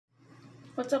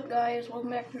What's up, guys?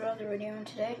 Welcome back to another video, and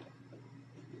today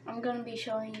I'm going to be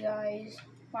showing you guys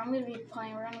what I'm going to be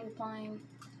playing. We're going to be playing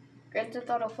Grand Theft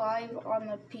Auto 5 on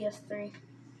the PS3.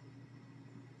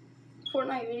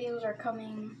 Fortnite videos are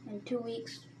coming in 2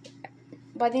 weeks,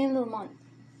 by the end of the month,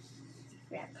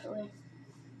 actually.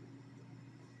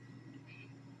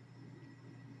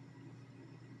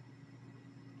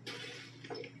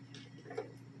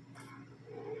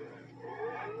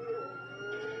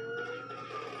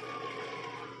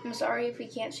 I'm sorry if you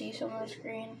can't see some of the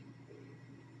screen.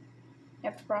 You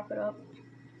have to prop it up.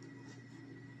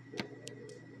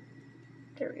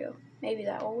 There we go. Maybe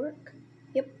that will work.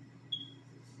 Yep.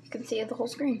 You can see the whole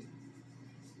screen.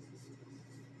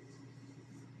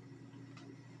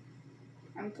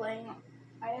 I'm playing.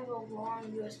 I have a long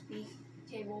USB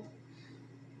cable,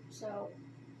 so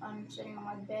I'm sitting on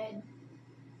my bed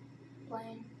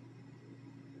playing.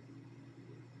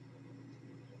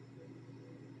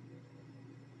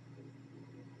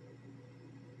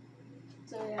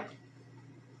 So yeah,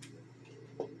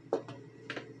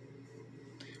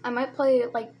 I might play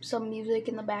like some music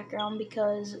in the background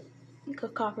because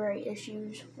of copyright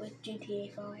issues with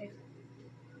GTA 5.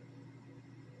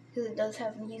 Because it does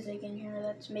have music in here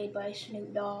that's made by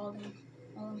Snoop Dogg.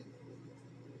 And,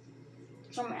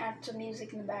 so I'm gonna add some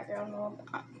music in the background while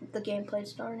the gameplay's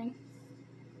starting.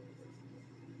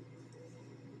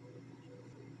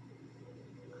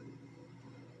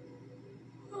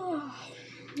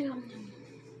 Yeah.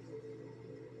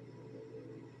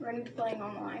 We're gonna be playing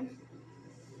online.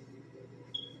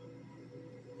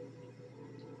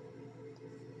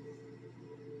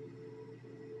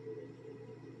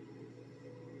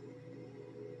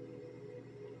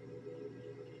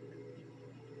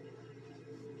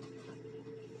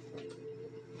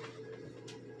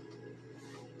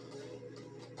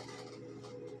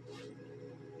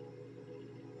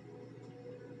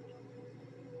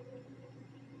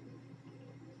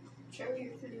 Show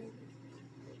your food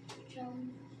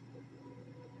challenge.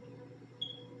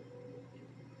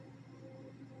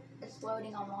 It's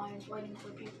loading online. It's waiting for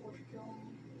people to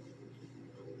join.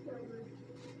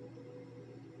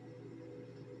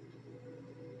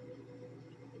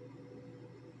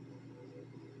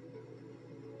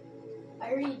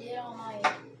 I already did all my.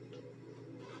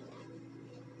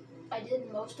 I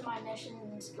did most of my missions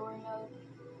in story mode.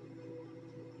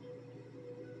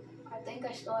 I think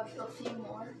I still have a few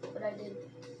more, but I did.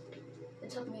 It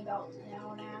took me about an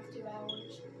hour and a half, 2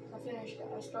 hours. I finished it.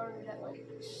 I started at like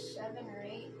 7 or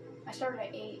 8. I started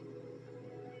at 8,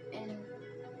 and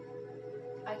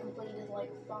I completed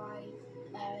like 5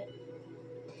 at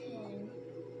 10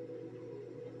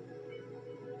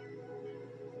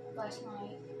 last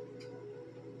night.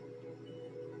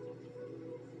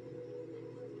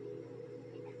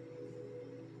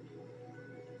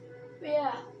 But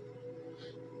yeah.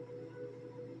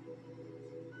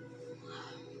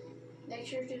 Make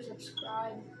sure to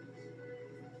subscribe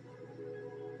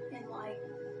and like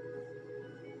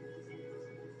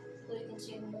so you can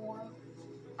see more.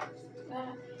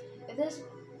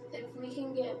 If we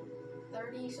can get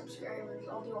 30 subscribers,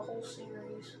 I'll do a whole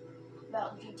series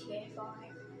about GTA 5.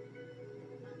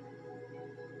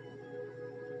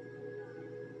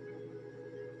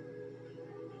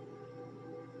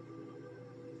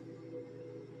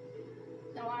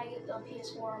 And when I get the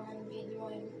PS4, I'm going to be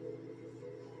doing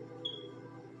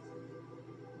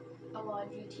a lot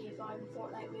of GTA 5 and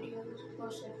Fortnite videos,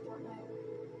 mostly Fortnite.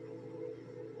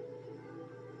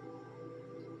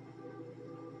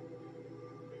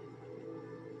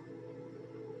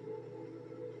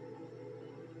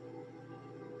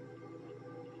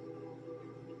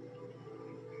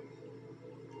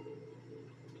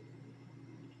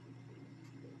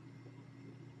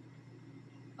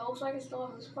 It looks like I still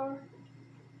have this car.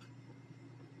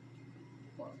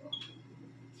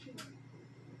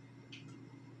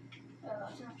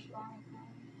 It's not strong.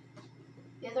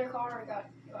 The other car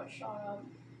got shot up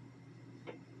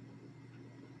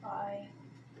by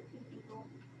 2 people.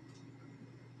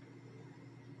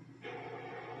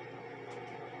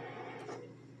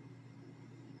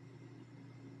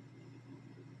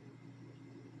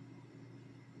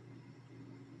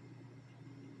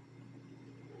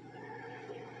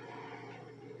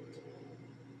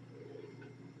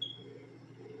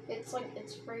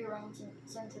 It's free roam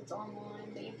since it's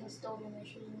online, but you can still do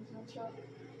missions and stuff.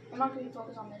 I'm not going to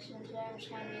focus on missions today, I'm just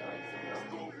going to be like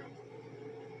free roaming.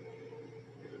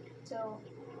 So,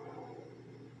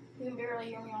 you can barely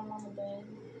hear me, I'm on the bed.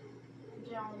 I'm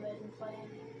sitting on the bed and playing.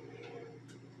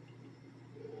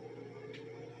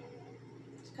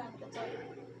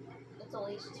 It's at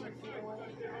least 2 feet away.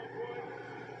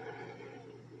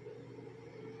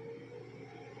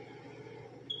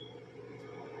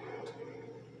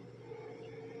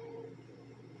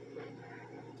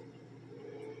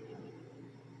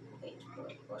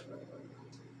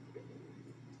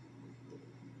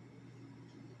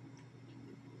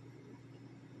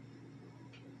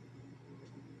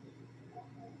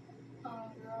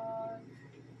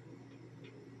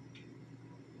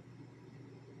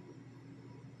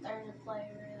 player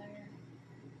there.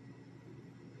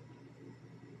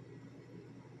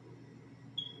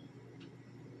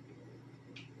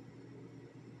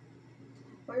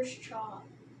 Where's Chop?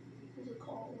 What's it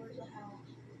called? Where's the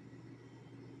house?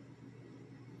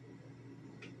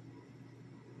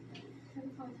 I'm trying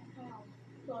to find the house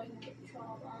so I can get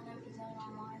Chop. I don't know if he's on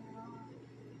online or not.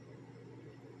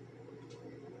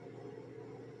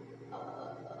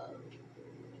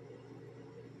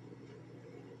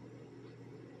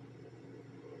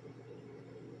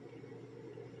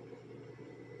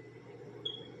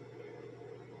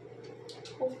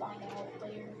 We'll find out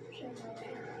later.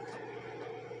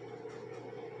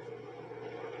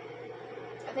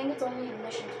 I think it's only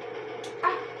missions.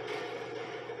 Ah!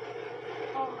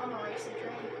 Oh, I'm gonna race the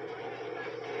train.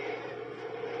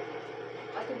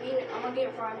 I can beat it. I'm gonna get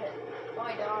in front of it. Oh,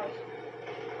 I die.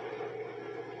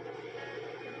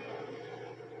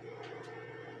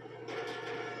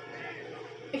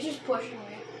 It's just pushing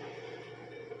me.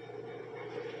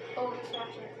 Oh, it's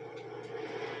faster.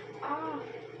 Ah!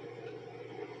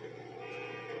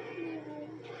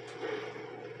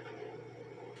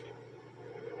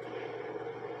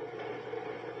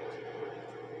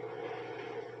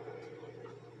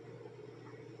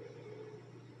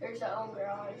 There's the own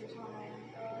garage. It's on my own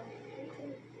garage.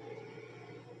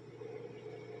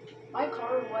 My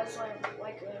car was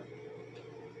like a,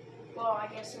 well, I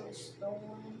guess it was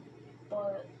stolen,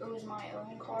 but it was my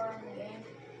own car in the game,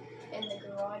 and the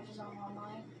garage is on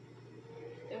online.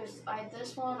 It was,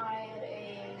 this one I had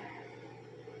a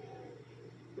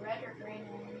red or green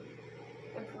one,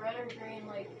 a red or green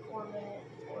like Corvette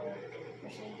or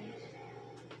Mercedes.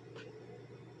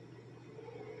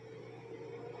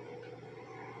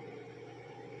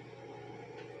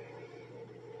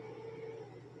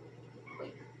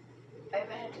 Wait, I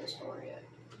haven't had to the store yet.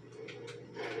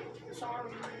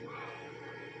 Sorry.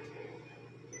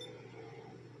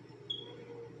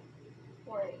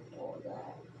 Wait, what was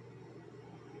that?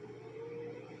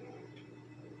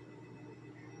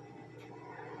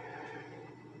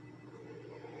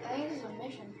 I think this is a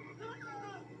mission.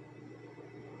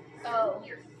 Oh.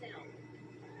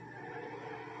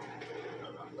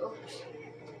 Oops.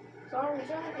 Sorry,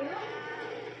 yeah.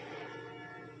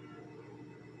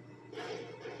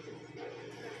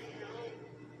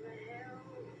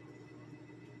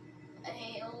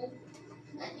 Help.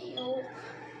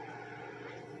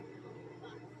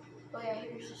 Oh yeah,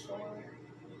 here's the store.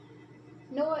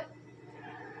 You know what?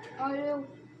 I'm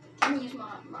gonna use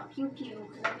my pew pew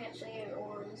because I can't say it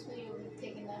or this video will be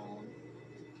taken down.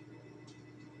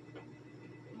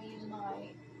 I'm gonna use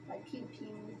my pew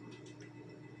pew.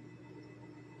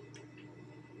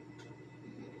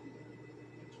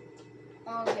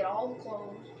 I'm gonna get all the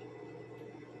clothes.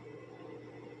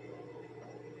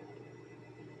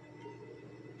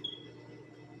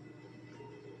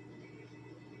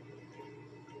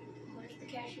 Where's the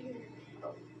cashier?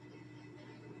 Oh.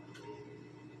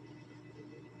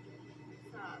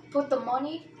 Put the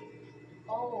money?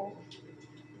 Oh.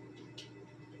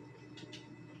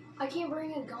 I can't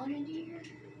bring a gun into here?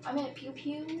 I'm at pew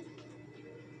pew.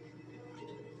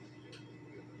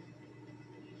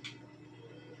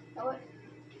 Know what?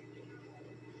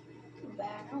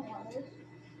 Bag. I don't want this.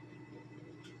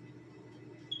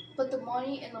 Put the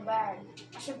money in the bag.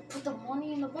 I should put the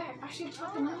money in the bag. I should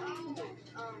put the money in the bag.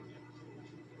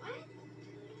 What?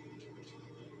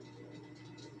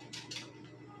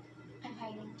 I'm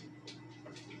hiding.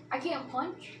 I can't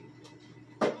punch.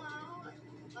 Oh,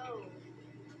 sorry.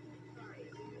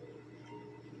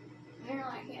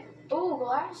 Apparently I can't. Oh,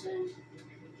 glasses.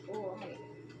 Oh, wait.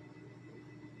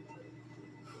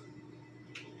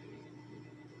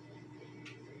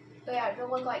 But yeah,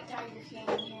 don't look like Tiger King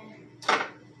in here.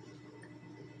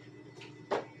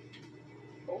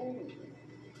 Oh.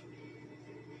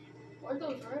 What are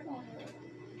those red ones?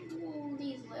 Oh,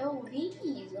 these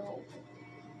LVs. Oh.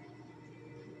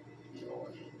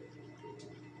 Yoy.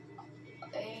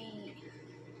 Hey.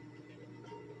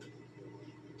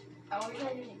 I wish I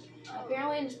could.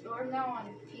 Apparently in stores now on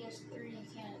PS3 you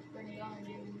can't bring guns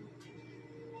in.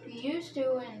 You used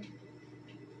to, and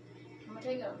I'm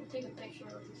gonna take a picture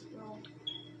of this girl.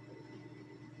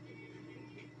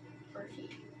 Where's he?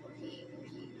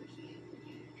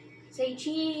 Say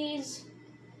cheese!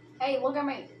 Hey, look at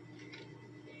me!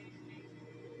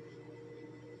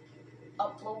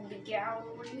 Upload the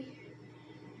gallery.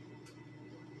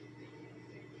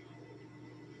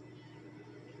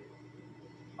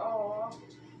 Oh,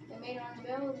 they made it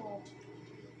unavailable.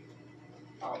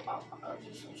 I'll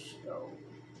just go.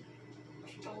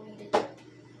 Delete it.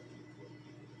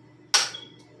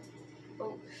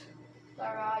 Oops.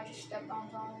 Sorry, I just stepped on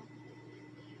something.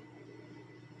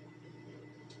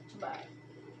 Back.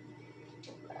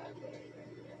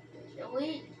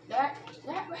 Delete that.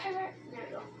 There we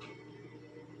go.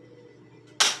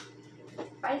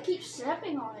 I keep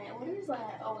stepping on it. What is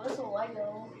that? Oh, that's a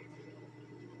Lego.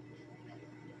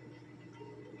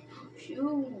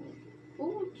 Shoe.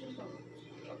 Ooh, just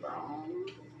a brown.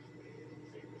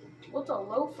 What's a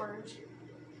loafers?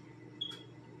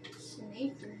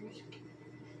 Sneakers.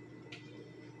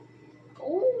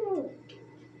 Oh,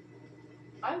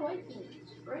 I like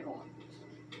these red ones.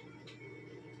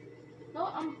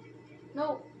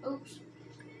 No, oops.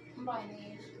 I'm buying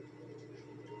these.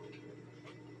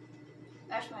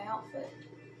 That's my outfit.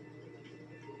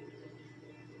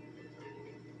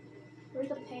 Where's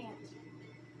the pants?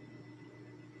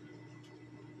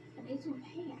 I need some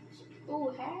pants. Ooh,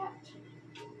 hat.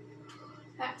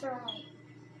 Hats are only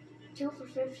 2 for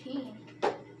 $15.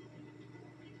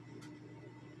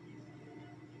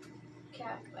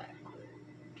 Cap backward.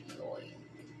 Yoink.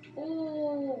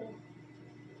 Ooh.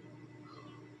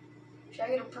 Should I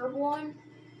get a purple one?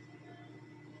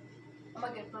 I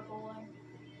might get a purple one.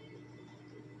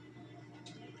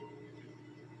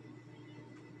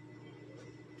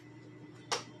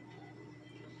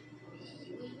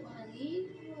 Wait, one of these?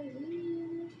 One of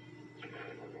these?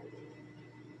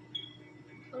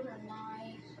 Those are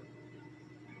nice.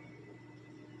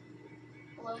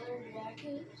 Leather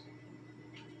jackets.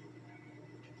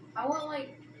 I want like,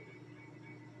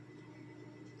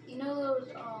 you know those,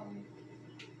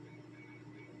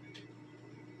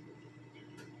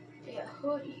 yeah,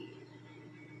 hoodies.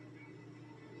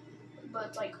 But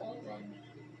it's like open.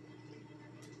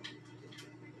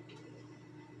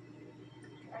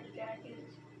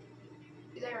 Jackets.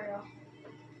 There we go.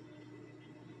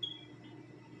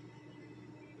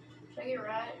 Should I get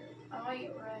red? I might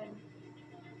get red.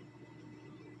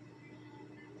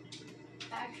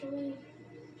 Actually,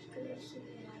 just because it's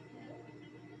sitting like that.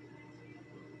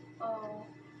 Oh,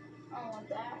 I don't want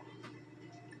that.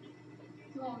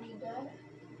 I don't need that.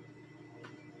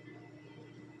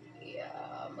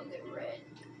 Yeah, I'm gonna get red.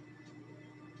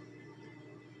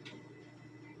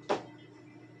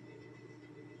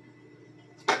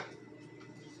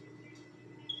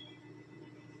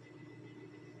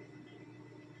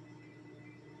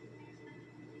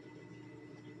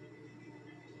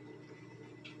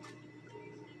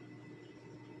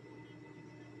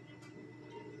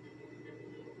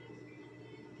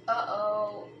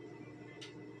 Uh-oh.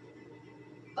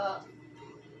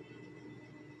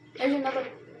 There's another.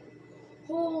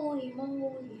 Holy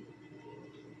moly.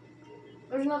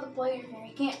 There's another player here.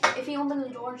 He can't. If he opens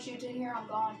the door and shoots in here, I'm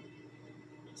gone.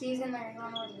 See, he's in there. He's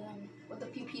running with the gun. With the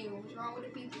pew pew. What's wrong with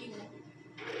the pew pew?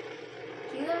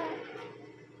 See that?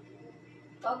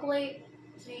 Luckily,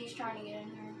 see, he's trying to get in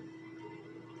here.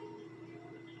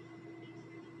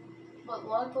 But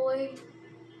luckily,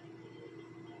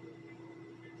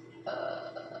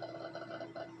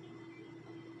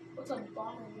 what's a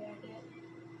bomber jacket?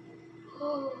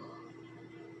 Oh,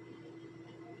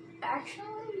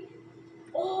 actually,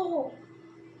 oh,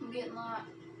 I'm getting that.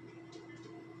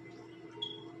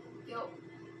 Yo,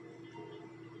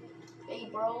 hey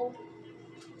bro,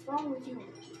 what's wrong with you?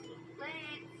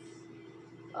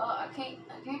 I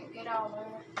can't get out of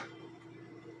there.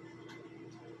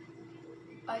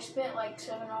 I spent like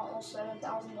almost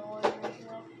 $7,000 right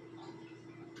here.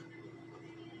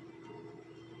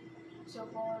 So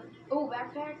far. Oh,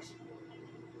 backpacks.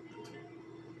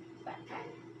 Backpack.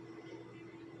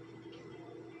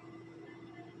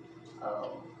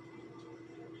 Oh.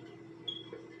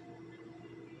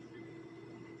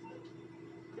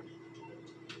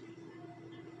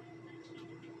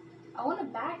 I want a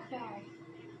backpack.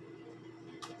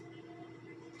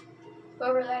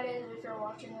 Whoever that is, if you're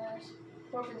watching this,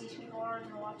 whoever these people are and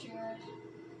you're watching this,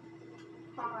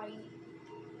 hi.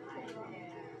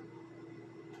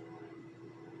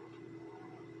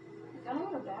 I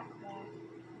don't want a backpack.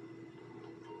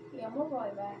 Yeah, I'm gonna buy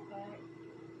a backpack.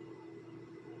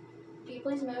 Can you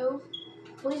please move?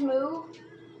 Please move.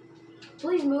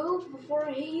 Please move before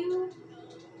I hit you.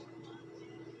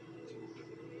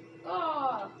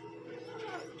 Ah!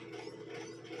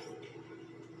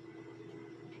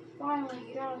 Finally,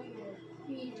 get out of here.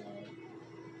 Jesus.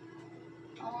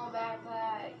 I want a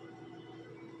backpack.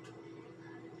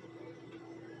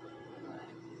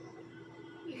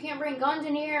 You can't bring guns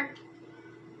in here.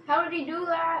 How did he do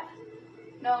that?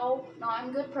 No, I'm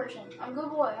a good person. I'm a good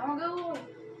boy. I'm a good boy.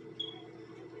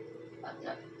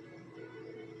 No.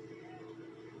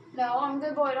 No, I'm a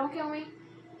good boy. Don't kill me.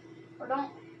 Or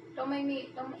don't make me,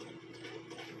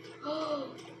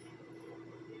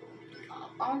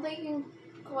 I'm thinking,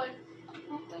 like, I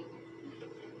don't think,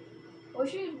 we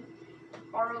should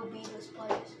ROB this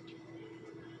place.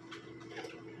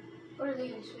 What are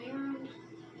these? Rooms?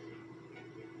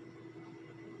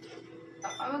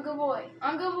 I'm a good boy.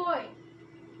 I'm a good boy.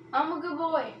 I'm a good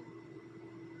boy.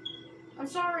 I'm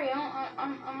sorry.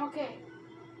 I'm okay.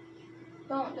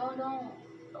 Don't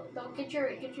get your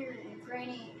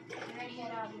granny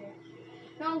head out of here.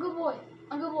 No, I'm a good boy.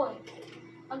 I'm a good boy.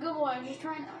 I'm a good boy. I'm just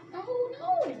trying.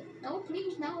 No,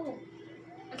 please, no.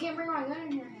 I can't bring my gun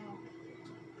in here now.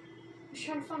 I'm just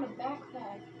trying to find a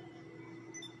backpack.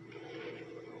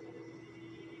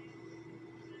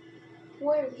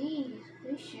 What are these?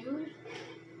 These shoes?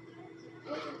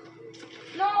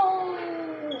 No!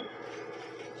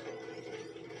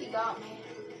 He got me.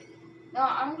 No,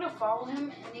 I'm gonna follow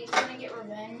him and he's gonna get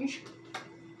revenge.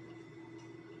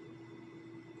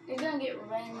 He's gonna get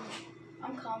revenge.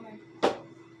 I'm coming. I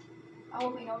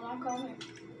hope he knows I'm coming.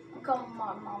 I'm coming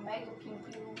with my mega pew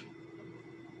pew.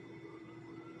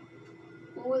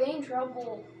 Ooh, they in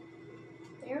trouble.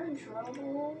 They're in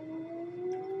trouble.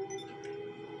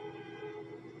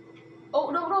 Oh,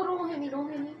 no, don't hit me, don't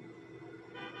hit me.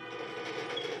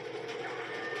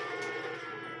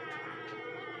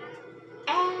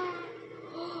 Ah!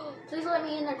 Please let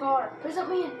me in the car. Please let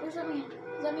me in, please let me in,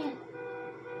 please let me in.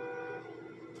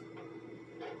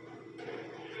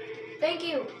 Thank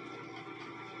you.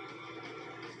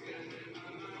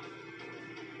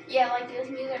 Yeah, like this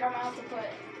music I'm about to put.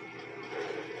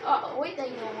 Oh, wait, they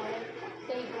go away.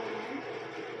 They go away.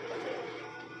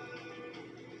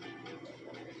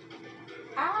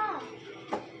 Ah!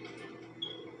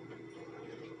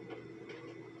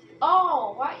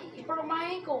 Oh, why? You broke my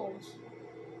ankles.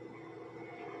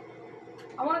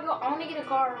 I wanna get a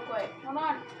car real quick. Hold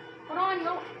on,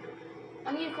 yo.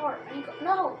 I need a car.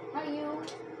 No, not you.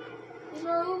 Just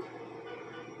move.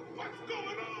 What's going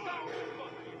on?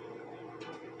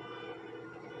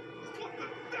 What the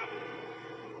devil?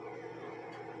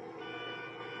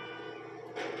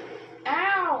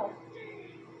 Ow!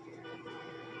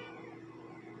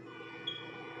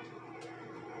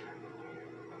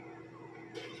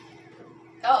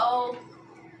 Uh-oh.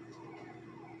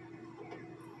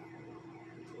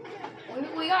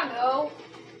 We gotta go.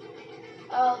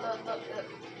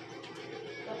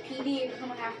 The PD are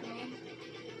coming after me.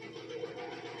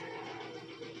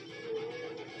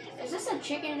 Is this a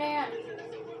chicken dance?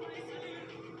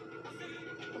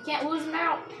 We can't lose them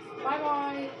out.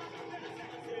 Bye-bye.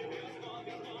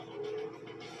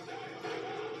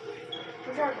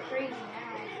 We're driving crazy now.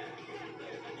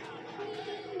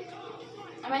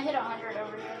 I might hit 100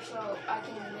 over here so I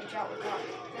can reach out with cops.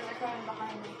 Because they're coming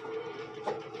behind me.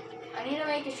 I need to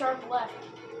make a sharp left.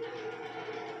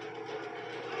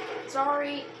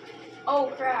 Sorry.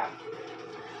 Oh, crap.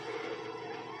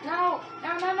 No.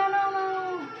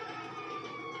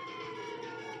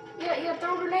 Yeah,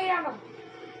 throw a grenade at him.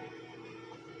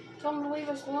 Tell him to leave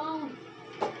us alone.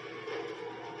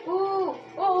 Ooh.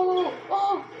 Oh.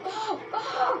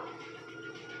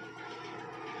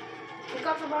 The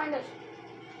cops are behind us.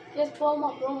 Just blow him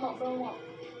up. No,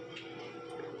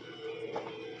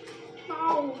 I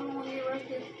don't want to get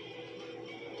arrested.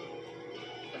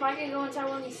 If I could go inside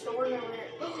one of these stores over here.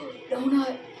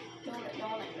 Donut.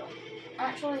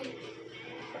 Actually,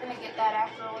 we're gonna get that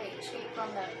after we escape from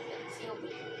the steel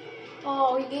beat.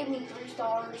 Oh, he gave me 3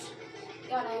 stars.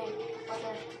 Got a right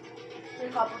there. 3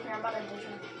 copper here, I'm about to ditch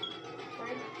him. 3,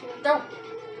 2, go!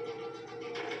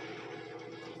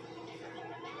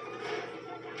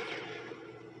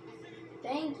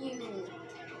 Thank you.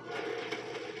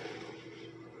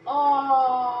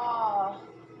 Oh.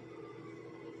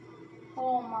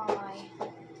 Oh my.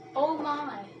 Oh,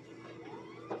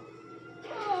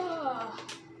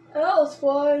 that was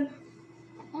fun.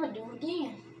 I'm gonna do it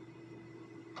again.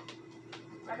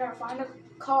 I gotta find a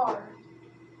car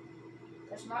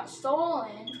that's not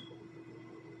stolen,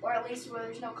 or at least where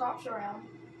there's no cops around.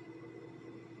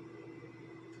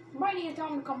 I might need to tell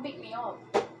them to come pick me up.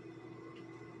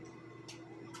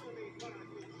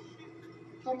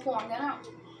 Don't pull my gun out.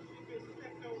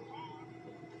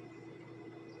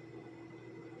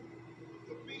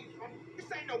 This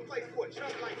ain't no place for a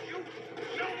chump like you.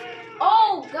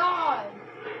 Oh God!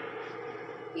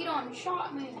 He done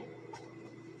shot me.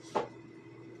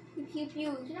 Pew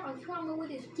pew. You know, he's coming with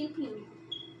his pew pew.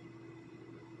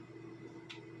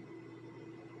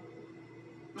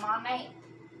 My name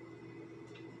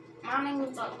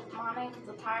is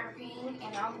the Tire King,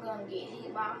 and I'm gonna get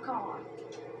hit by a car.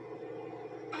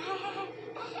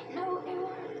 No.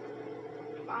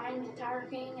 My name's the Tire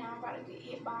King, and I'm about to get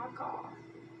hit by a car.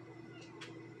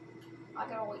 I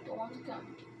gotta wait till one's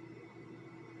coming.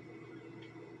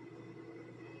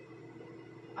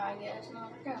 I guess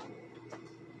not coming.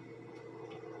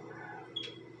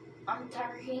 I'm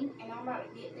Tiger King, and I'm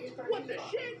about to get this person. What the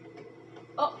shit?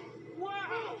 Oh,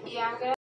 Wow. yeah, I got